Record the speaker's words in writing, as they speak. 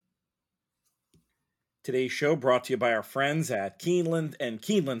Today's show brought to you by our friends at Keeneland and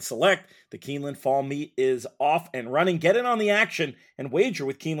Keeneland Select. The Keeneland Fall Meet is off and running. Get in on the action and wager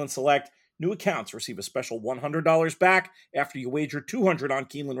with Keeneland Select. New accounts receive a special $100 back after you wager $200 on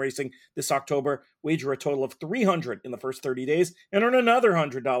Keeneland Racing this October. Wager a total of $300 in the first 30 days and earn another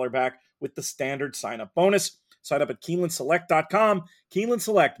 $100 back with the standard sign-up bonus. Sign up at KeenelandSelect.com. Keeneland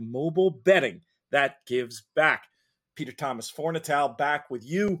Select, mobile betting that gives back. Peter Thomas Fornatal back with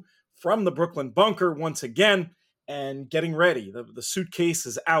you from the Brooklyn bunker once again, and getting ready. The suitcase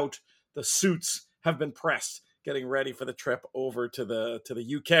is out. The suits have been pressed, getting ready for the trip over to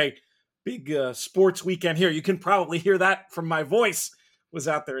the UK. Big sports weekend here. You can probably hear that from my voice. Was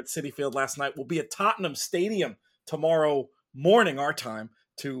out there at Citi Field last night. We'll be at Tottenham Stadium tomorrow morning, our time,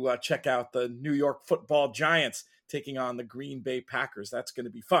 to check out the New York Football Giants taking on the Green Bay Packers. That's going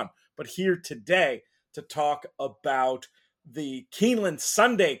to be fun. But here today to talk about the Keeneland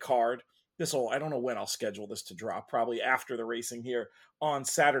Sunday card. I don't know when I'll schedule this to drop, probably after the racing here on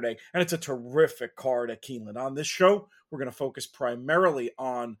Saturday. And it's a terrific card at Keeneland. On this show, we're going to focus primarily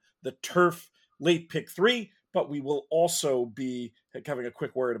on the turf late pick 3, but we will also be having a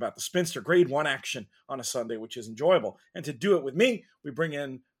quick word about the Spinster Grade 1 action on a Sunday, which is enjoyable. And to do it with me, we bring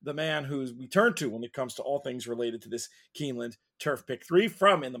in the man who we turn to when it comes to all things related to this Keeneland Turf Pick 3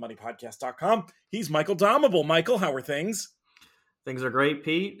 from InTheMoneyPodcast.com. He's Michael Domable. Michael, how are things? Things are great,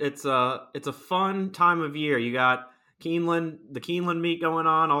 Pete. It's a fun time of year. You got the Keeneland meet going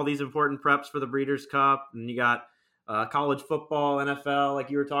on, all these important preps for the Breeders' Cup, and you got college football, NFL, like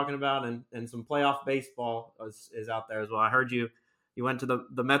you were talking about, and some playoff baseball is out there as well. I heard you went to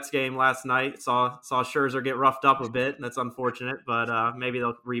the Mets game last night. Saw Scherzer get roughed up a bit, and that's unfortunate. But maybe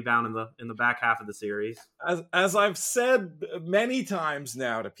they'll rebound in the back half of the series. As I've said many times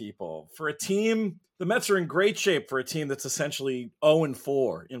now to people, for a team, the Mets are in great shape for a team that's essentially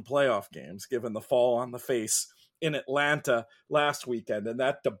 0-4 in playoff games, given the fall on the face in Atlanta last weekend and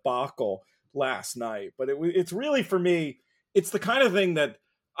that debacle last night. But it's really, for me, it's the kind of thing that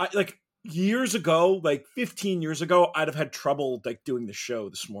I like. Years ago, like 15 years ago, I'd have had trouble like doing the show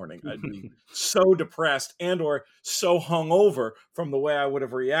this morning. I'd be so depressed and or so hungover from the way I would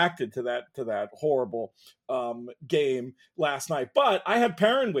have reacted to that horrible game last night. But I had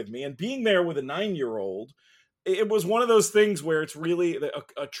Perrin with me, and being there with a 9-year-old, it was one of those things where it's really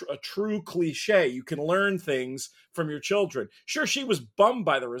a true cliche. You can learn things from your children. Sure, she was bummed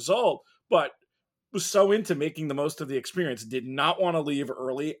by the result, but was so into making the most of the experience, did not want to leave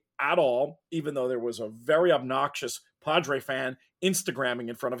early at all, even though there was a very obnoxious Padre fan Instagramming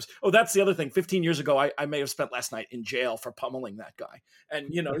in front of us. Oh, that's the other thing. 15 years ago, I may have spent last night in jail for pummeling that guy.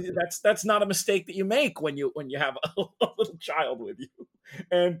 And, that's not a mistake that you make when you have a little child with you.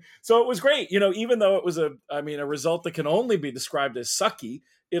 And so it was great. Even though it was a result that can only be described as sucky,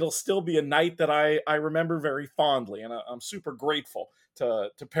 it'll still be a night that I remember very fondly. And I'm super grateful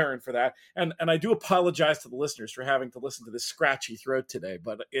to Perrin for that. And I do apologize to the listeners for having to listen to this scratchy throat today,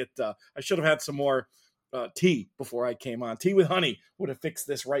 but I should have had some more tea before I came on. Tea with honey would have fixed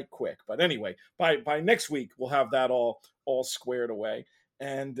this right quick. But anyway, by next week, we'll have that all squared away.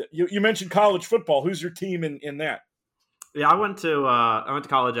 And you mentioned college football. Who's your team in that? Yeah, I went to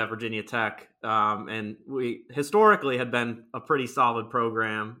college at Virginia Tech, and we historically had been a pretty solid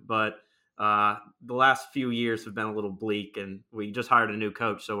program, but the last few years have been a little bleak, and we just hired a new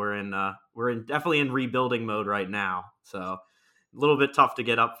coach, so we're definitely in rebuilding mode right now. So a little bit tough to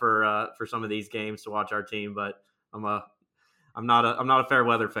get up for some of these games to watch our team, but I'm not a fair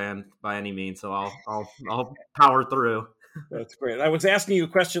weather fan by any means, so I'll power through. That's great. I was asking you a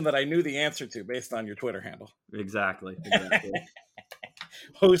question that I knew the answer to based on your Twitter handle. Exactly.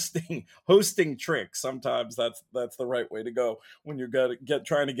 hosting tricks. Sometimes that's the right way to go when you're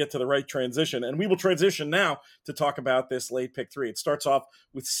trying to get to the right transition. And we will transition now to talk about this late pick 3. It starts off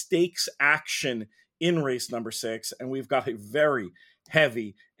with stakes action in race number 6, and we've got a very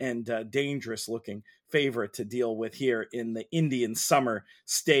heavy and dangerous looking favorite to deal with here in the Indian Summer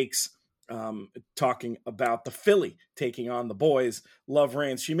Stakes. Talking about the filly taking on the boys. Love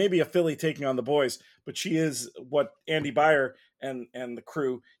Reigns. She may be a filly taking on the boys, but she is what Andy Beyer and the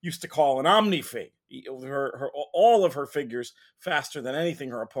crew used to call an omni-fig. All of her figures faster than anything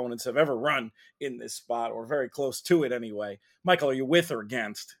her opponents have ever run in this spot, or very close to it anyway. Michael, are you with or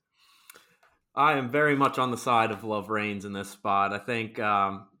against? I am very much on the side of Love Reigns in this spot. I think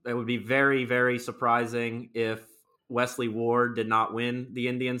it would be very, very surprising if Wesley Ward did not win the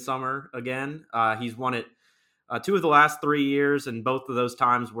Indian Summer again. He's won it 2 of the last 3 years, and both of those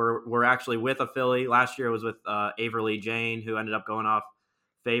times were actually with a filly. Last year was with Averly Jane, who ended up going off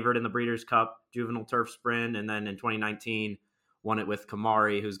favored in the Breeders' Cup Juvenile Turf Sprint, and then in 2019 won it with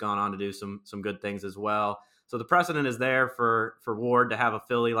Kamari, who's gone on to do some good things as well. So the precedent is there for Ward to have a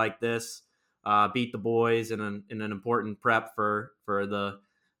filly like this beat the boys in an important prep for the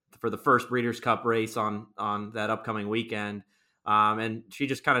first Breeders' Cup race on that upcoming weekend. And she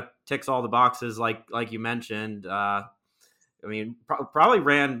just kind of ticks all the boxes, like you mentioned. Probably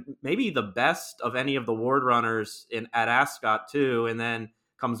ran maybe the best of any of the Ward runners at Ascot too, and then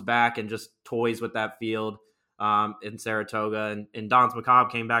comes back and just toys with that field in Saratoga. And Dons Macabre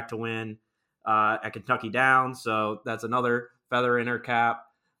came back to win at Kentucky Downs, so that's another feather in her cap.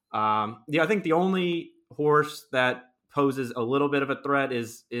 I think the only horse that poses a little bit of a threat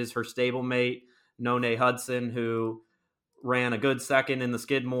is her stablemate, None Hudson, who ran a good second in the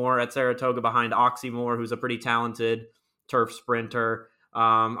Skidmore at Saratoga behind Oxymore, who's a pretty talented turf sprinter.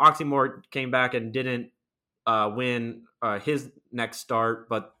 Oxymore came back and didn't win his next start,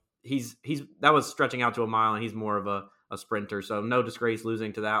 but he's that was stretching out to a mile, and he's more of a sprinter, so no disgrace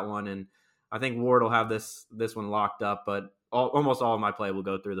losing to that one. And I think Ward will have this one locked up, but almost all of my play will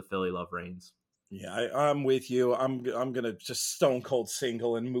go through the filly Love Reigns. Yeah, I'm with you. I'm gonna just stone cold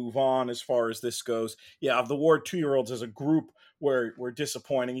single and move on as far as this goes. Yeah, of the Ward 2-year-olds as a group were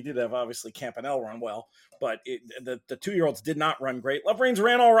disappointing. He did have obviously Campanelle run well, but the 2-year-olds did not run great. Love Reigns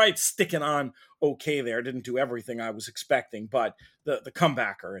ran all right, sticking on okay there. Didn't do everything I was expecting, but the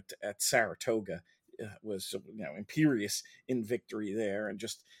comebacker at Saratoga was imperious in victory there, and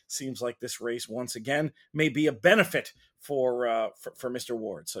just seems like this race once again may be a benefit for Mr.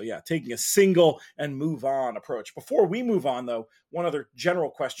 Ward. So yeah, taking a single and move on approach. Before we move on, though, one other general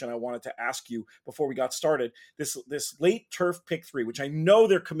question I wanted to ask you before we got started: this late turf pick 3, which I know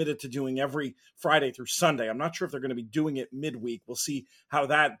they're committed to doing every Friday through Sunday. I'm not sure if they're going to be doing it midweek. We'll see how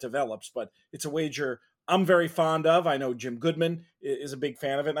that develops, but it's a wager I'm very fond of. I know Jim Goodman is a big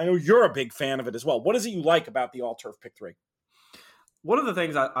fan of it, and I know you're a big fan of it as well. What is it you like about the all-turf pick 3? One of the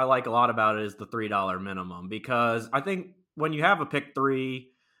things I like a lot about it is the $3 minimum, because I think when you have a pick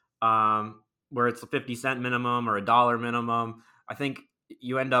 3 where it's a 50-cent minimum or $1 minimum, I think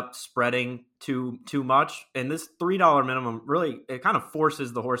you end up spreading too much. And this $3 minimum really, it kind of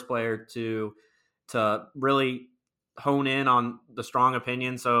forces the horse player to really hone in on the strong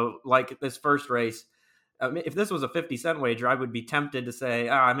opinion. So like this first race, if this was a 50-cent wager, I would be tempted to say,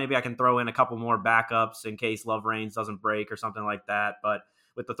 maybe I can throw in a couple more backups in case Love Reigns doesn't break or something like that. But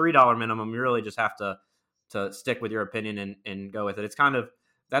with the $3 minimum, you really just have to stick with your opinion and go with it. It's kind of,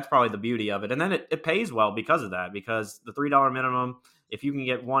 that's probably the beauty of it. And then it pays well because of that, because the $3 minimum, if you can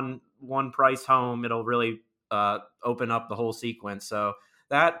get one price home, it'll really open up the whole sequence. So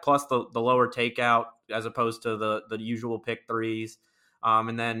that plus the lower takeout as opposed to the usual pick 3s.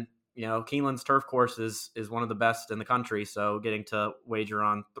 And then, Keeneland's turf course is one of the best in the country. So getting to wager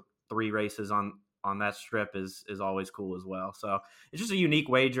on 3 races on that strip is always cool as well. So it's just a unique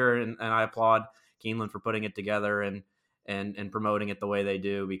wager, and I applaud Keeneland for putting it together and promoting it the way they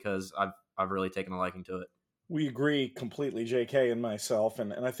do, because I've really taken a liking to it. We agree completely, JK and myself,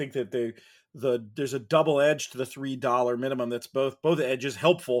 and I think that there's a double edge to the $3 minimum that's both edges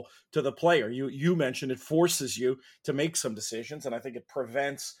helpful to the player. You mentioned it forces you to make some decisions, and I think it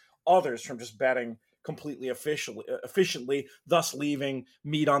prevents others from just betting completely efficiently, thus leaving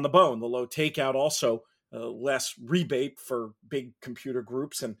meat on the bone. The low takeout also less rebate for big computer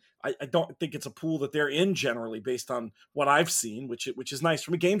groups, and I don't think it's a pool that they're in generally based on what I've seen, which is nice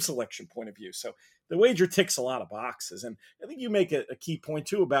from a game selection point of view. So the wager ticks a lot of boxes, and I think you make a key point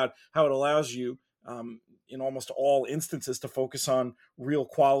too about how it allows you in almost all instances to focus on real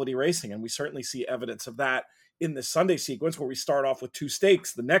quality racing, and we certainly see evidence of that in the Sunday sequence, where we start off with 2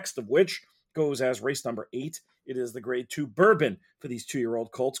 stakes, the next of which goes as race number 8. It is the Grade 2 Bourbon for these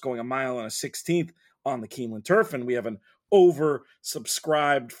 2-year-old colts, going a mile and a 16th on the Keeneland turf, and we have an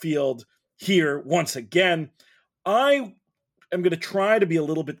oversubscribed field here once again. I am going to try to be a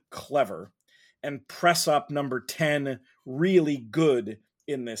little bit clever and press up number 10 Really Good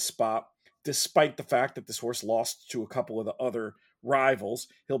in this spot, despite the fact that this horse lost to a couple of the other rivals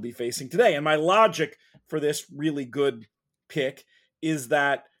he'll be facing today. And my logic for this Really Good pick is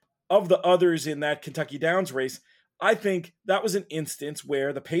that of the others in that Kentucky Downs race, I think that was an instance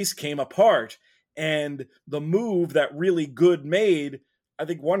where the pace came apart, and the move that Really Good made, I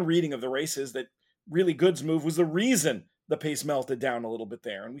think one reading of the race is that Really Good's move was the reason the pace melted down a little bit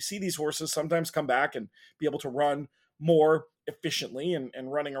there. And we see these horses sometimes come back and be able to run more efficiently and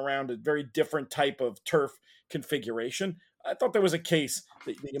running around a very different type of turf configuration. I thought there was a case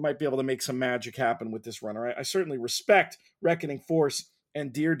that you might be able to make some magic happen with this runner. I certainly respect Reckoning Force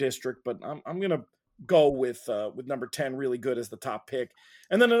and Deer District, but I'm going to go with number 10, Really Good, as the top pick.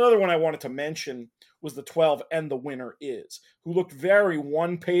 And then another one I wanted to mention was the 12, And the Winner Is, who looked very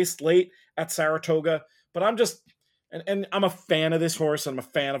one-paced late at Saratoga. But I'm just, and I'm a fan of this horse, and I'm a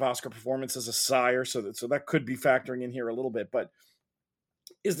fan of Oscar Performance as a sire, so that could be factoring in here a little bit. But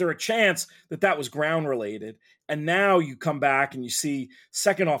is there a chance that was ground related? And now you come back and you see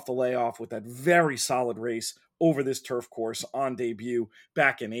second off the layoff with that very solid race over this turf course on debut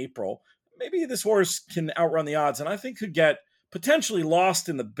back in April. Maybe this horse can outrun the odds, and I think could get potentially lost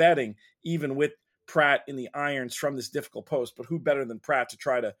in the betting, even with Prat in the irons from this difficult post. But who better than Prat to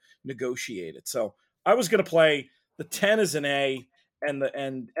try to negotiate it? So I was going to play the 10 as an A, and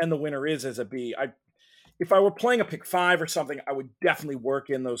the Winner Is as a B. If I were playing a pick 5 or something, I would definitely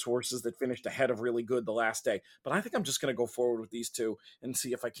work in those horses that finished ahead of Really Good the last day. But I think I'm just going to go forward with these two and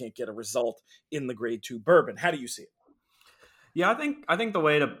see if I can't get a result in the Grade 2 Bourbon. How do you see it? Yeah, I think the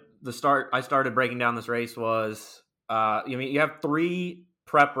way I started breaking down this race was, you have 3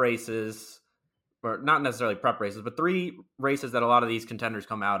 prep races, or not necessarily prep races, but 3 races that a lot of these contenders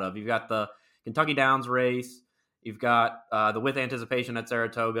come out of. You've got the Kentucky Downs race, you've got the With Anticipation at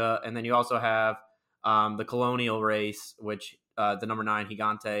Saratoga, and then you also have the Colonial race, which the number 9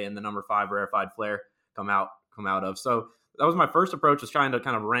 Gigante and the number 5 Rarefied Flair come out of. So that was my first approach, was trying to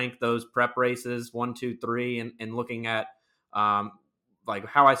kind of rank those prep races 1, 2, 3, and looking at like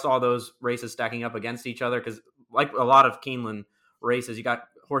how I saw those races stacking up against each other. Because like a lot of Keeneland races, you got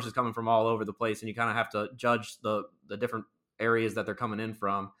horses coming from all over the place, and you kind of have to judge the different areas that they're coming in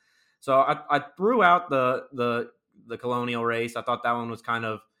from. So I threw out the Colonial race. I thought that one was kind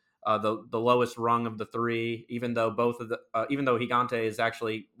of the lowest rung of the 3, even though even though Gigante is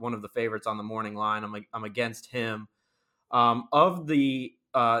actually one of the favorites on the morning line, I'm against him. Of the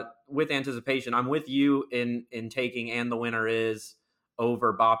With Anticipation, I'm with you in taking And the Winner Is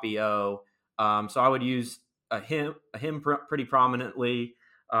over Bapio. So I would use him pretty prominently,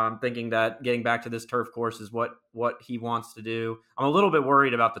 thinking that getting back to this turf course is what he wants to do. I'm a little bit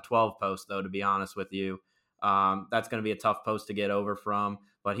worried about the 12 post, though, to be honest with you. That's going to be a tough post to get over from,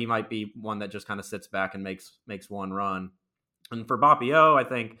 but he might be one that just kind of sits back and makes one run. And for Bapio, I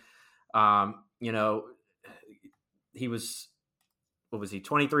think, he was,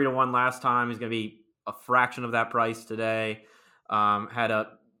 23-1 last time. He's going to be a fraction of that price today. Had a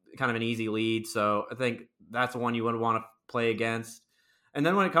kind of an easy lead, so I think that's the one you would want to play against. And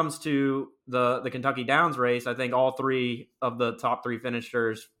then when it comes to the Kentucky Downs race, I think all 3 of the top 3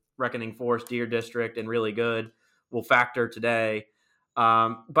 finishers, Reckoning Force, Deer District, and Really Good, will factor today.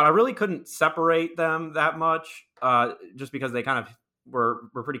 But I really couldn't separate them that much, just because they kind of were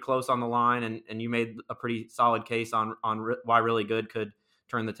pretty close on the line, and you made a pretty solid case on why Really Good could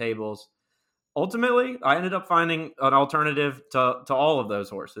turn the tables. Ultimately, I ended up finding an alternative to all of those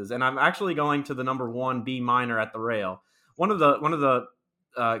horses, and I'm actually going to the number 1 B Minor at the rail. One of the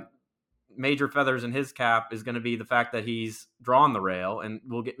major feathers in his cap is going to be the fact that he's drawn the rail, and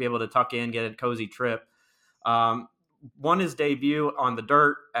we'll be able to tuck in, get a cozy trip. Won his debut on the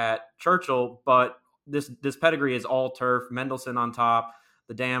dirt at Churchill, but this pedigree is all turf. Mendelssohn on top.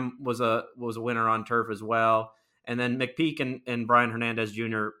 The Dam was a winner on turf as well, and then McPeak and Brian Hernandez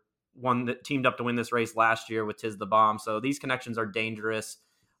Jr. teamed up to win this race last year with Tiz the Bomb. So these connections are dangerous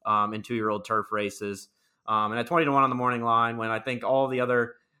in 2-year-old turf races. And at 20-1 on the morning line, when I think all the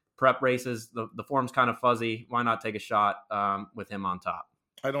other prep races, the form's kind of fuzzy, why not take a shot with him on top?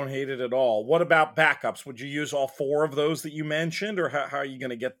 I don't hate it at all. What about backups? Would you use all 4 of those that you mentioned, or how are you going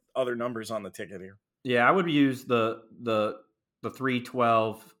to get other numbers on the ticket here? Yeah, I would use the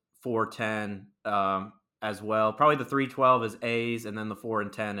 312, 410 as well. Probably the 312 as A's, and then the 4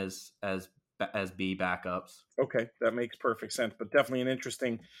 and 10 as B backups. Okay, that makes perfect sense, but definitely an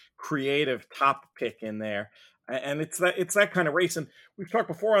interesting creative top pick in there. And it's that kind of race. And we've talked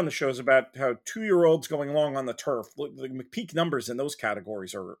before on the shows about how 2-year-olds going along on the turf, the McPeak numbers in those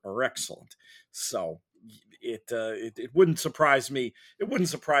categories are excellent. So it wouldn't surprise me. It wouldn't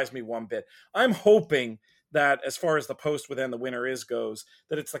surprise me one bit. I'm hoping that as far as the post with And the Winner Is goes,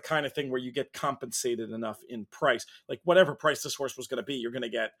 that it's the kind of thing where you get compensated enough in price. Like whatever price this horse was going to be, you're going to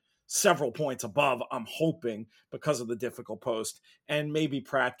get several points above, I'm hoping, because of the difficult post. And maybe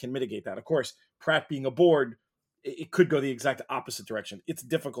Prat can mitigate that. Of course, Prat being aboard, it could go the exact opposite direction. It's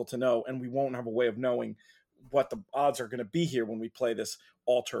difficult to know, and we won't have a way of knowing what the odds are going to be here when we play this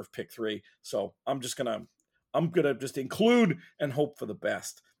all turf pick 3. So I'm gonna just include and hope for the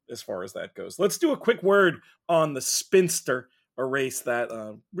best as far as that goes. Let's do a quick word on the Spinster, a race that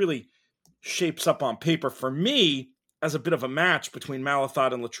really shapes up on paper for me as a bit of a match between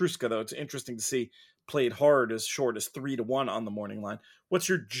Malathaat and Latruska, though. It's interesting to see played hard as short as 3-1 on the morning line. What's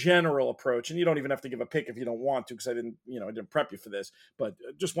your general approach? And you don't even have to give a pick if you don't want to, because I didn't prep you for this, but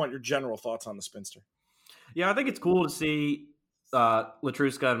just want your general thoughts on the spinster. Yeah, I think it's cool to see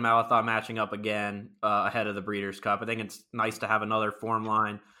Latruska and Malathaat matching up again ahead of the Breeders' Cup. I think it's nice to have another form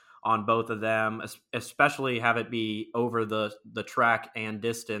line on both of them, especially have it be over the track and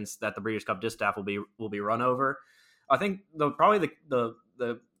distance that the Breeders' Cup Distaff will be run over. I think probably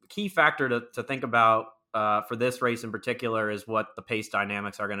the key factor to think about for this race in particular is what the pace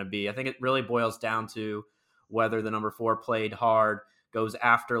dynamics are going to be. I think it really boils down to whether the number 4 played hard, goes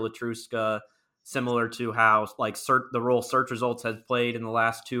after Latruska, similar to how the role Search Results has played in the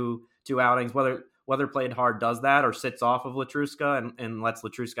last two outings. Whether played hard does that or sits off of Latruska and lets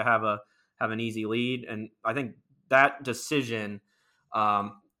Latruska have an easy lead. And I think that decision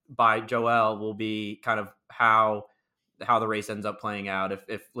by Joelle will be kind of how the race ends up playing out.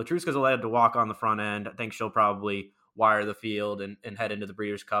 If Latruska's allowed to walk on the front end, I think she'll probably wire the field and head into the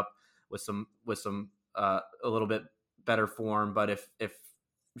Breeders' Cup with some a little bit better form. But if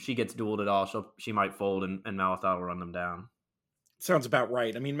she gets dueled at all, she might fold and Malathaat will run them down. Sounds about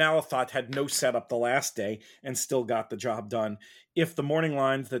right. I mean, Malathaat had no setup the last day and still got the job done. If the morning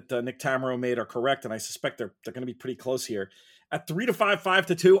lines that Nick Tamero made are correct, and I suspect they're going to be pretty close here, at 3-5,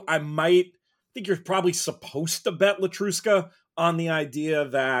 5-2, I think you're probably supposed to bet Latruska on the idea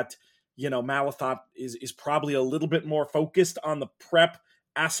that, Malathaat is probably a little bit more focused on the prep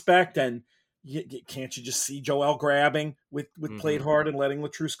aspect, and can't you just see Joelle grabbing with played hard and letting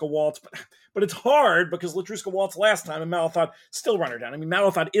Latruska waltz? But it's hard because Latruska waltzed last time and Malathaat still run her down. I mean,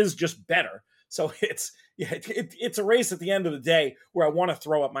 Malathaat is just better. So it's a race at the end of the day where I want to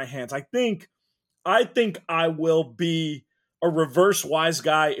throw up my hands. I think I will be a reverse wise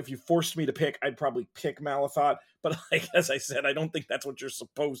guy. If you forced me to pick, I'd probably pick Malathaat. But as I said, I don't think that's what you're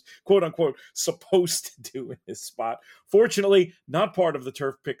quote unquote, supposed to do in this spot. Fortunately, not part of the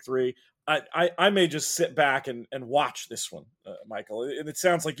Turf Pick 3. I may just sit back and watch this one, Michael. And it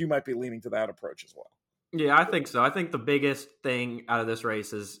sounds like you might be leaning to that approach as well. Yeah, I think so. I think the biggest thing out of this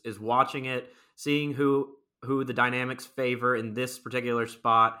race is watching it, seeing who the dynamics favor in this particular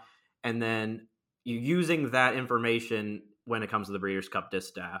spot, and then you using that information when it comes to the Breeders' Cup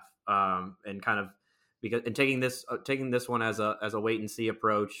Distaff, and kind of taking this one as a wait and see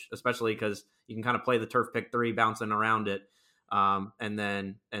approach, especially because you can kind of play the Turf Pick 3 bouncing around it, and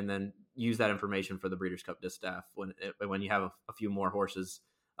then use that information for the Breeders' Cup Distaff when you have a few more horses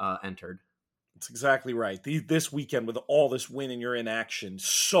entered. That's exactly right. This weekend with all this win and you're in action,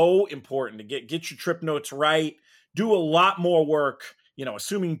 so important to get your trip notes right, do a lot more work.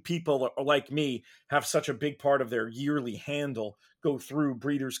 Assuming people like me have such a big part of their yearly handle go through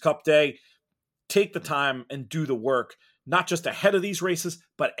Breeders' Cup Day, take the time and do the work, not just ahead of these races,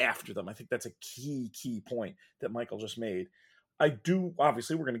 but after them. I think that's a key point that Michael just made.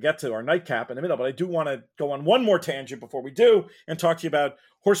 Obviously, we're going to get to our nightcap in a minute, but I do want to go on one more tangent before we do and talk to you about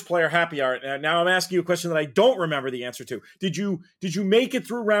Horse Player Happy Hour. Now I'm asking you a question that I don't remember the answer to. Did you make it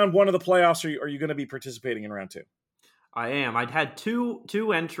through round 1 of the playoffs, or are you going to be participating in round 2? I am. I'd had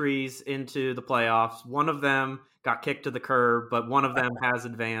two entries into the playoffs. One of them got kicked to the curb, but one of them has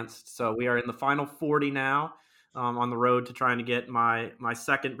advanced. So we are in the final 40 now, on the road to trying to get my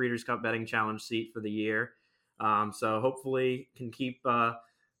second Breeders' Cup Betting Challenge seat for the year. So hopefully can keep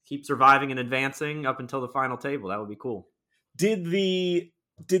surviving and advancing up until the final table. That would be cool. Did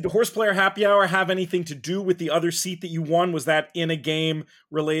the Horse Player Happy Hour have anything to do with the other seat that you won? Was that in a game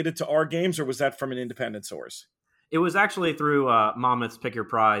related to our games, or was that from an independent source? It was actually through Monmouth's Pick Your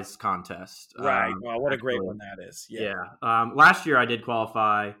Prize contest. Right. Well, what a great one that is. Yeah. Last year I did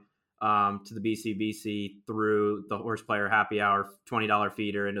qualify to the BCBC through the Horse Player Happy Hour $20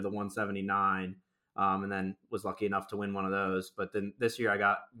 feeder into the 179. And then was lucky enough to win one of those. But then this year I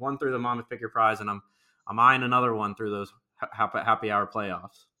got one through the Monmouth Pick Your Prize, and I'm eyeing another one through those happy hour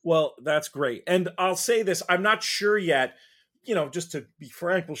playoffs. Well, that's great. And I'll say this, I'm not sure yet, just to be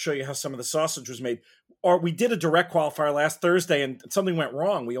frank, we'll show you how some of the sausage was made. We did a direct qualifier last Thursday and something went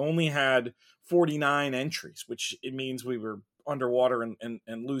wrong. We only had 49 entries, which it means we were underwater and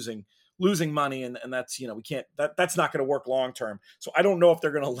losing money, and that's we can't, that's not going to work long term. So I don't know if they're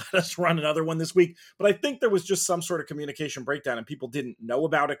going to let us run another one this week, but I think there was just some sort of communication breakdown and people didn't know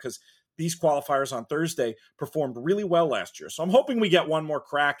about it because these qualifiers on Thursday performed really well last year. So I'm hoping we get one more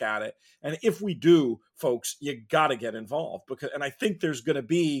crack at it. And if we do, folks, you got to get involved, and I think there's going to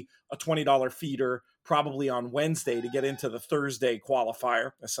be a $20 feeder probably on Wednesday to get into the Thursday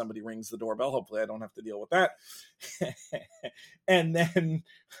qualifier as somebody rings the doorbell. Hopefully I don't have to deal with that. And then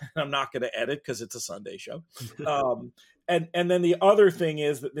I'm not going to edit because it's a Sunday show. And then the other thing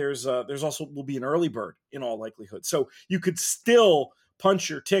is that there's also will be an early bird in all likelihood. So you could still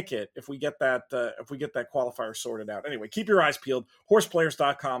punch your ticket if we get that qualifier sorted out. Anyway, keep your eyes peeled.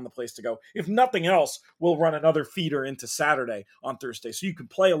 Horseplayers.com, the place to go. If nothing else, we'll run another feeder into Saturday on Thursday, so you can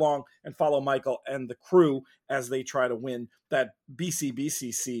play along and follow Michael and the crew as they try to win that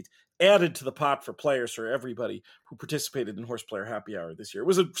BCBC seat added to the pot for players, for everybody who participated in Horse Player Happy Hour this year. It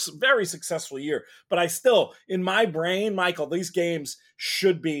was a very successful year, but I still, in my brain, Michael, these games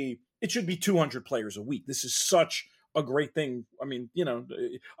should be 200 players a week. This is such a great thing. I mean,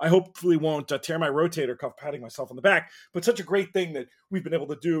 I hopefully won't tear my rotator cuff patting myself on the back, but such a great thing that we've been able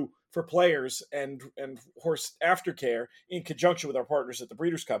to do for players and horse aftercare in conjunction with our partners at the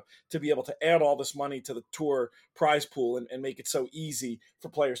Breeders' Cup to be able to add all this money to the tour prize pool and make it so easy for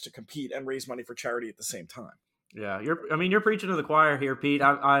players to compete and raise money for charity at the same time. Yeah, you're preaching to the choir here, Pete.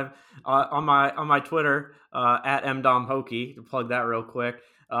 I've on my Twitter at mdomhokey, to plug that real quick.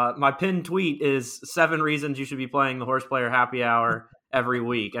 My pinned tweet is 7 reasons you should be playing the Horse Player Happy Hour every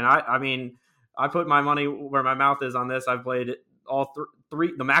week. And I put my money where my mouth is on this. I've played all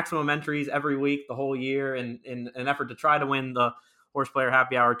the maximum entries every week, the whole year, in an effort to try to win the Horse Player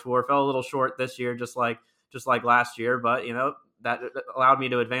Happy Hour Tour. Fell a little short this year, just like last year, but that allowed me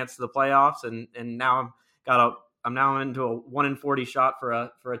to advance to the playoffs. And now I'm now into a 1 in 40 shot for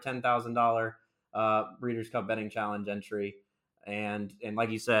a $10,000 Breeders' Cup betting challenge entry. And like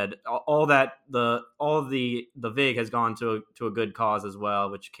you said, all of the VIG has gone to a good cause as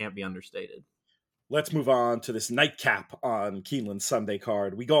well, which can't be understated. Let's move on to this nightcap on Keeneland's Sunday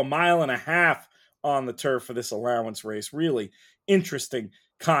card. We go 1.5 miles on the turf for this allowance race. Really interesting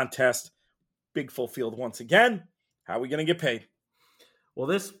contest. Big full field once again. How are we going to get paid? Well,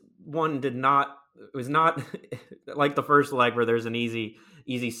 this one was not like the first leg where there's an easy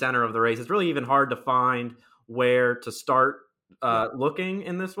center of the race. It's really even hard to find where to start looking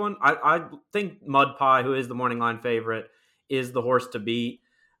in this one. I think Mud Pie, who is the morning line favorite, is the horse to beat.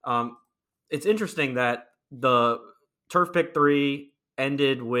 It's interesting that the Turf Pick 3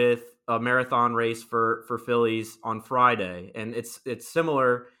 ended with a marathon race for fillies on Friday, and it's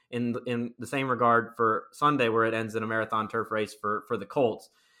similar in the same regard for Sunday, where it ends in a marathon turf race for the colts.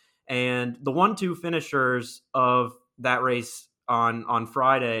 And the 1-2 finishers of that race on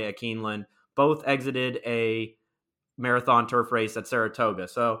Friday at Keeneland both exited a marathon turf race at Saratoga.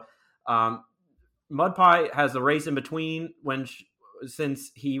 So Mud Pie has a race in between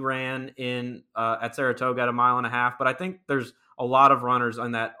since he ran in at Saratoga at 1.5 miles, but I think there's a lot of runners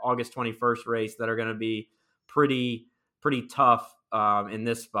on that August 21st race that are going to be pretty tough in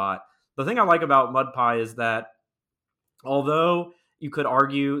this spot. The thing I like about Mud Pie is that although you could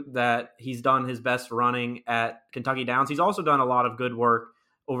argue that he's done his best running at Kentucky Downs, he's also done a lot of good work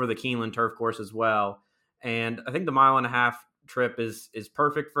over the Keeneland turf course as well. And I think the 1.5 mile trip is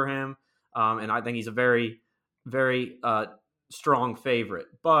perfect for him. And I think he's a very, very strong favorite.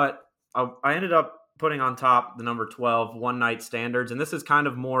 But I ended up putting on top the number 12, One Night Standards. And this is kind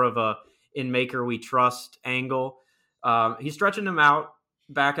of more of a in Maker We Trust angle. He's stretching him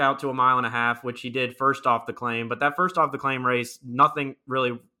back out to 1.5 miles, which he did first off the claim. But that first off the claim race, nothing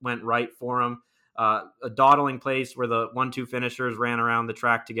really went right for him. A dawdling place where the 1-2 finishers ran around the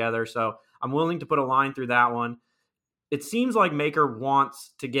track together. So I'm willing to put a line through that one. It seems like Maker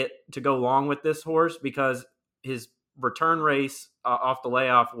wants to go long with this horse because his return race off the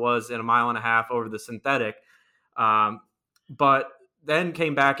layoff was in 1.5 miles over the synthetic. But then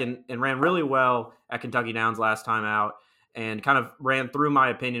came back and ran really well at Kentucky Downs last time out and kind of ran through my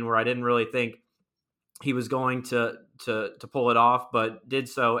opinion where I didn't really think he was going to pull it off, but did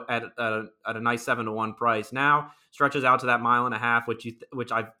so at a nice 7-1 price. Now stretches out to that 1.5 miles,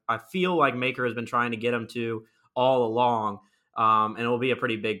 which I feel like Maker has been trying to get him to all along, and it will be a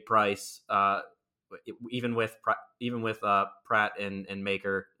pretty big price, even with Pratt and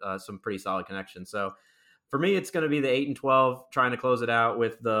Maker, some pretty solid connections. So for me, it's going to be the 8 and 12, trying to close it out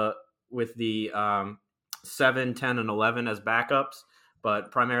with the 7, 10, and 11 as backups,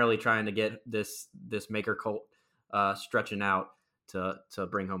 but primarily trying to get this Maker colt stretching out to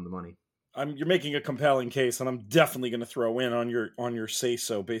bring home the money. You're making a compelling case, and I'm definitely going to throw in on your say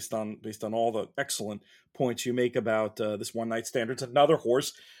so based on all the excellent points you make about this One Night Standards. Another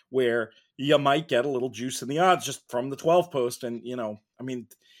horse where you might get a little juice in the odds just from the 12 post, and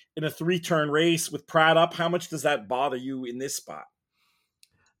in a 3-turn race with Pratt up. How much does that bother you in this spot?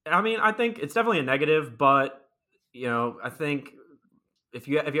 I mean, I think it's definitely a negative, but I think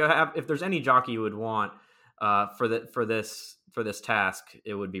if there's any jockey you would want for this task,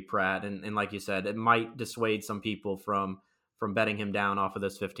 it would be Pratt, and like you said, it might dissuade some people from betting him down off of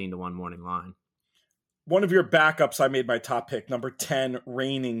this 15-1 morning line. One of your backups, I made my top pick, number 10,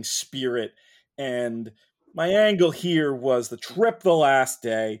 Reigning Spirit, and my angle here was the trip the last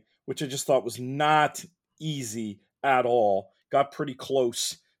day, which I just thought was not easy at all. Got pretty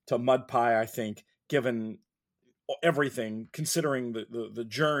close to Mud Pie, I think, given everything, considering the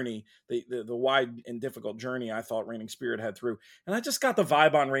journey, the wide and difficult journey I thought Reigning Spirit had through. And I just got the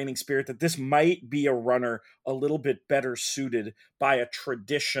vibe on Reigning Spirit that this might be a runner a little bit better suited by a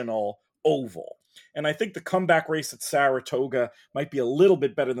traditional oval. And I think the comeback race at Saratoga might be a little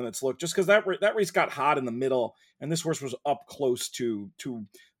bit better than it's looked, just because that race got hot in the middle, and this horse was up close to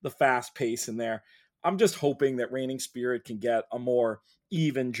the fast pace in there. I'm just hoping that Reigning Spirit can get a more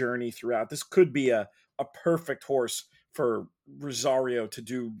even journey throughout. This could be a perfect horse for Rosario to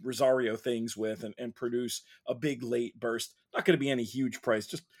do Rosario things with and produce a big late burst. Not going to be any huge price,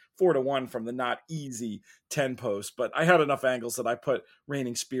 just 4-1 from the not easy 10 post. But I had enough angles that I put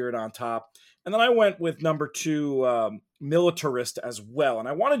Reigning Spirit on top. And then I went with number 2, Militarist as well. And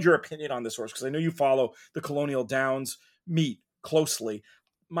I wanted your opinion on this horse because I know you follow the Colonial Downs meet closely.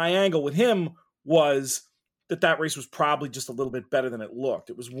 My angle with him was that race was probably just a little bit better than it looked.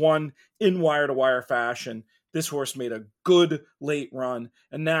 It was won in wire-to-wire fashion. This horse made a good late run,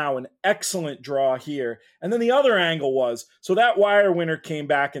 and now an excellent draw here. And then the other angle was, so that wire winner came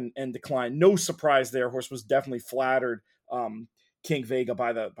back and declined. No surprise there. Horse was definitely flattered King Vega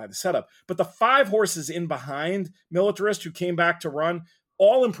by the setup. But the 5 horses in behind Militarist who came back to run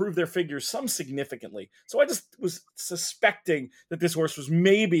all improved their figures, some significantly. So I just was suspecting that this horse was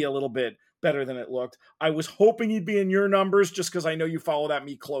maybe a little bit better than it looked. I was hoping he'd be in your numbers just because I know you follow that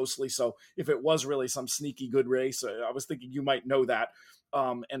meet closely. So if it was really some sneaky good race, I was thinking you might know that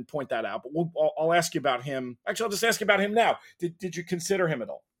and point that out. But I'll ask you about him. Actually, I'll just ask you about him now. Did you consider him at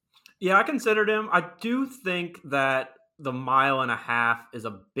all? Yeah, I considered him. I do think that the 1.5 miles is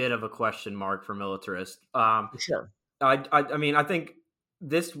a bit of a question mark for Militarist. Sure. I mean, I think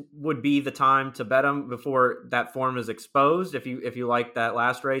this would be the time to bet him before that form is exposed. If you like that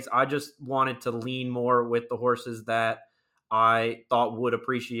last race, I just wanted to lean more with the horses that I thought would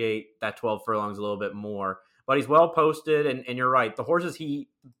appreciate that 12 furlongs a little bit more. But he's well posted, and you're right. The horses he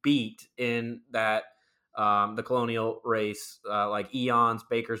beat in that the Colonial race, like Eons,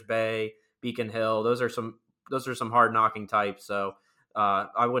 Baker's Bay, Beacon Hill, those are some hard knocking types. So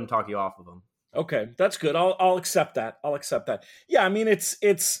I wouldn't talk you off of them. Okay, that's good. I'll accept that. Yeah, I mean it's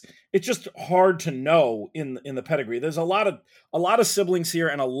just hard to know in the pedigree. There's a lot of siblings here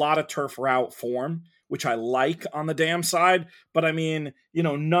and a lot of turf route form, which I like on the dam side. But I mean,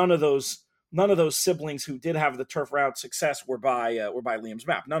 none of those siblings who did have the turf route success were by Liam's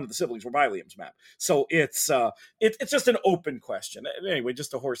Map. None of the siblings were by Liam's Map. So it's just an open question. Anyway,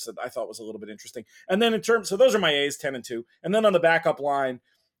 just a horse that I thought was a little bit interesting. And then so those are my A's, 10 and 2. And then on the backup line,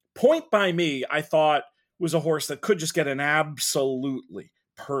 Point by Me, I thought was a horse that could just get an absolutely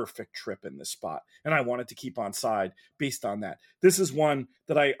perfect trip in this spot. And I wanted to keep on side based on that. This is one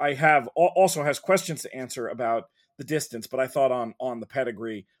that I have also has questions to answer about the distance, but I thought on the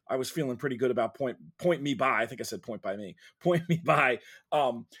pedigree, I was feeling pretty good about Point Me By. I think I said Point By Me. Point Me By.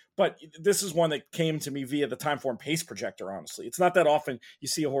 But this is one that came to me via the Timeform pace projector, honestly. It's not that often you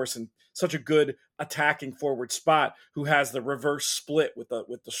see a horse in such a good attacking forward spot who has the reverse split with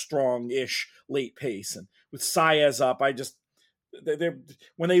the strong-ish late pace. And with Saez up,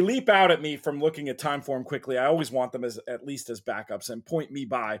 when they leap out at me from looking at Timeform quickly, I always want them as at least as backups, and Point Me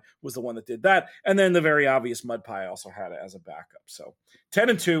By was the one that did that. And then the very obvious Mud Pie also had it as a backup. So 10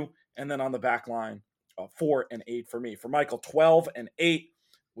 and 2, and then on the back line, 4 and 8 for me. For Michael, 12 and 8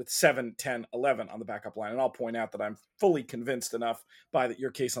 with 7, 10, 11 on the backup line. And I'll point out that I'm fully convinced enough by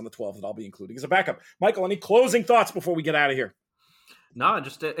your case on the 12 that I'll be including as a backup. Michael, any closing thoughts before we get out of here? No,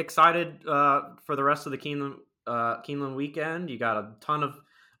 just excited for the rest of the Keeneland weekend. You got a ton of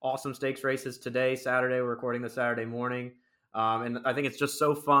awesome stakes races today, Saturday. We're recording this Saturday morning. And I think it's just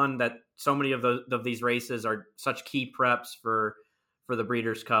so fun that so many of these races are such key preps for the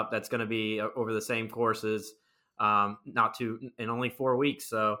Breeders' Cup. That's going to be over the same courses, in only 4 weeks.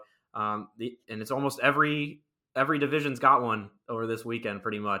 So, and it's almost every division's got one over this weekend,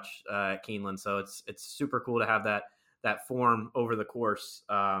 pretty much at Keeneland. So it's super cool to have that form over the course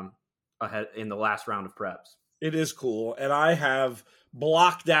ahead in the last round of preps. It is cool. And I have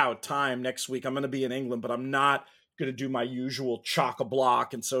blocked out time next week. I'm going to be in England, but I'm not going to do my usual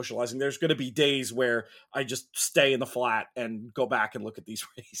chock-a-block and socializing. There's going to be days where I just stay in the flat and go back and look at these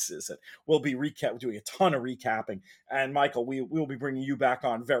races. And we'll be doing a ton of recapping. And Michael, we will be bringing you back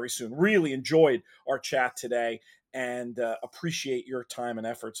on very soon. Really enjoyed our chat today and appreciate your time and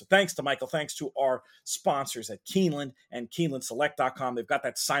effort. So thanks to Michael. Thanks to our sponsors at Keeneland and KeenelandSelect.com. They've got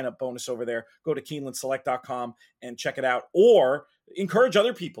that sign-up bonus over there. Go to KeenelandSelect.com and check it out. Or encourage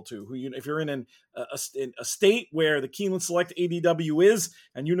other people to, if you're in a state where the Keeneland Select ADW is,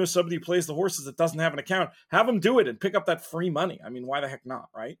 and you know somebody who plays the horses that doesn't have an account, have them do it and pick up that free money. I mean, why the heck not,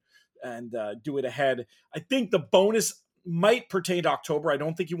 right? And do it ahead. I think the bonus might pertain to October. I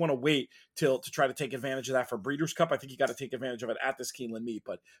don't think you want to wait to try to take advantage of that for Breeders' Cup. I think you got to take advantage of it at this Keeneland meet,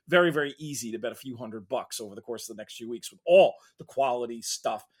 but very, very easy to bet a few $100 over the course of the next few weeks with all the quality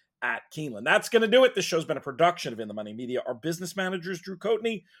stuff at Keeneland. That's going to do it. This show's been a production of In the Money Media. Our business managers, Drew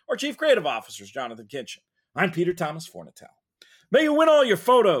Coatney. Our chief creative officers, Jonathan Kinchin. I'm Peter Thomas Fornatale. May you win all your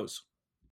photos,